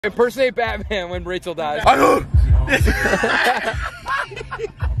Impersonate Batman when Rachel dies. I don't.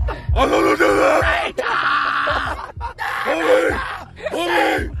 I don't do that.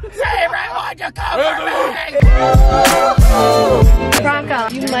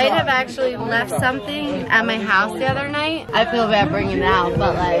 Franco, you might have actually left something at my house the other night. I feel bad bringing it out,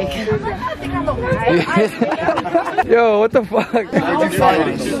 but like... Yo, what the fuck?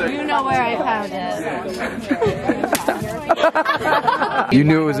 You know where I found it. You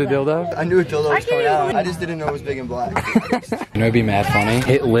knew it was a dildo? I knew a dildo was coming out. I just didn't know it was big and black. You know, it'd be mad funny.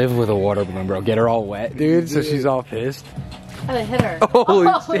 Hit Liv with a water balloon, bro. Get her all wet, dude, so she's all pissed. I hit her. Holy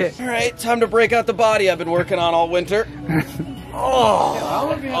shit. All right, time to break out the body I've been working on all winter.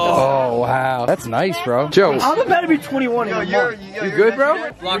 Oh, wow. That's nice, bro. Joe. I'm about to be 21. Yo, you good,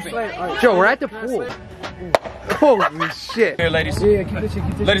 bro? Joe, we're at the pool. Holy shit. Here, ladies. Yeah, keep this, keep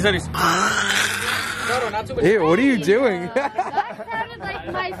this. Ladies. Ew, what are you doing? That sounded like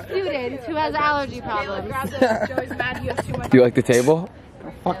my student who has allergy problems. Do you like the table?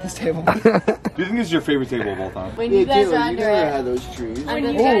 Fuck this table. Do you think this is your favorite table of all time? When you guys are under never it. had those trees.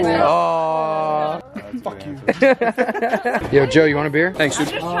 Oh. Fuck you. Yo, Joe, you want a beer? Thanks, dude.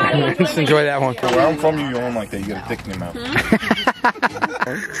 Just enjoy that one. Where I'm from, you don't like that. You get a dick in your mouth.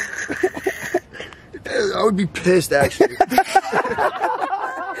 I would be pissed, actually.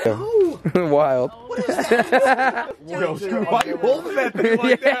 Wild. Yo, why you holding that thing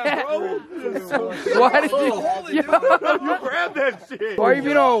like that, bro? Why did you? You grabbed that shit. Why are you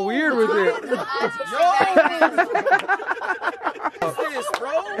being all weird with it? What's this,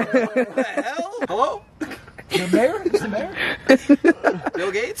 bro? What the hell? Hello? The mayor? Is the mayor?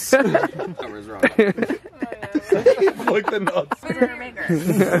 Bill Gates? Something's wrong. Like the nuts.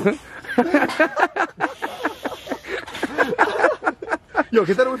 Yo,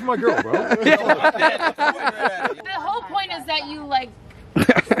 get that away from my girl, bro. The whole point is that you like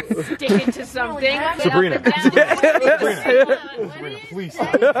stick it to something. Sabrina. Please.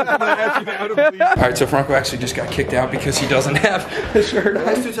 I'm gonna ask you that, please. Alright, so Franco actually just got kicked out because he doesn't have a shirt. The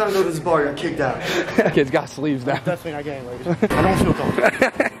last 2 times I go to this bar, I got kicked out. Kid's got sleeves now. Definitely not getting ladies. I don't feel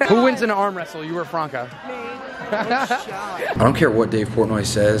comfortable. Who wins in an arm wrestle, you or Franco? I don't care what Dave Portnoy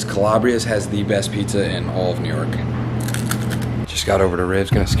says, Calabria's has the best pizza in all of New York. Just got over to Ribs,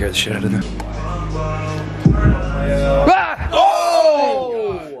 gonna scare the shit out of them. Ah!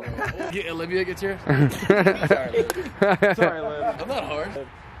 Oh! Yeah, Olivia gets here. Sorry, Liv. I'm not hard.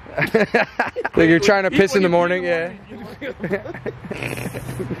 Like you're trying to piss in the morning, yeah.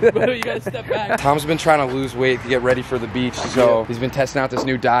 Bro, you gotta step back. Tom's been trying to lose weight to get ready for the beach, so he's been testing out this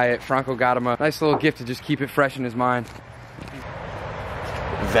new diet. Franco got him a nice little gift to just keep it fresh in his mind.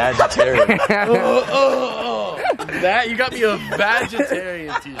 Vegetarian. That, you got me a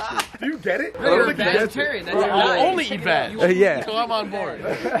vegetarian t-shirt. Do you get it? You're a vegetarian. I only eat veg. Yeah. So I'm on board.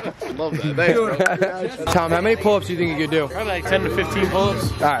 Love that. Thanks, bro. Tom, how many pull-ups do you think you could do? Probably like 10 to 15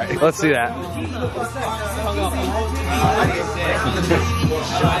 pull-ups. All right, let's see that.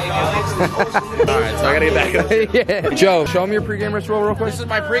 Alright, so I gotta get back. Yeah. Joe, show him your pregame ritual real quick. This is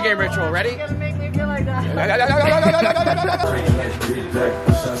my pregame ritual. Ready?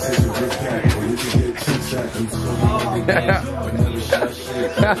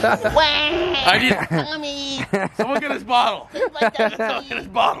 I need. Someone get his bottle. Someone get his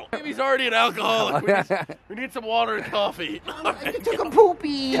bottle. He's already an alcoholic. We need some water and coffee. I took a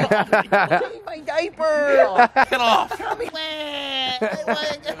poopy. My diaper. Get off. I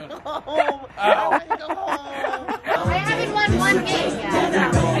want to go home. I haven't won one game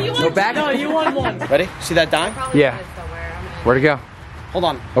yet. Go back. No, you won one. Ready? See that dime? Yeah. Where'd it go? Hold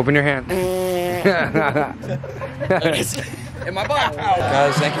on. Open your hand. In my butt.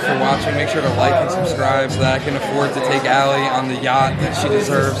 Guys, thank you for watching. Make sure to like and subscribe so that I can afford to take Allie on the yacht that she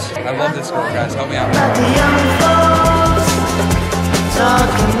deserves. I love this girl, guys. Help me out.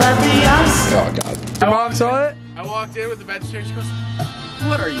 Oh, God. Your mom saw it? I walked in with the vegetarian. She goes,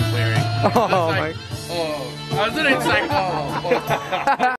 "What are you wearing?" Oh, my. Oh, I was in it. It's like, oh.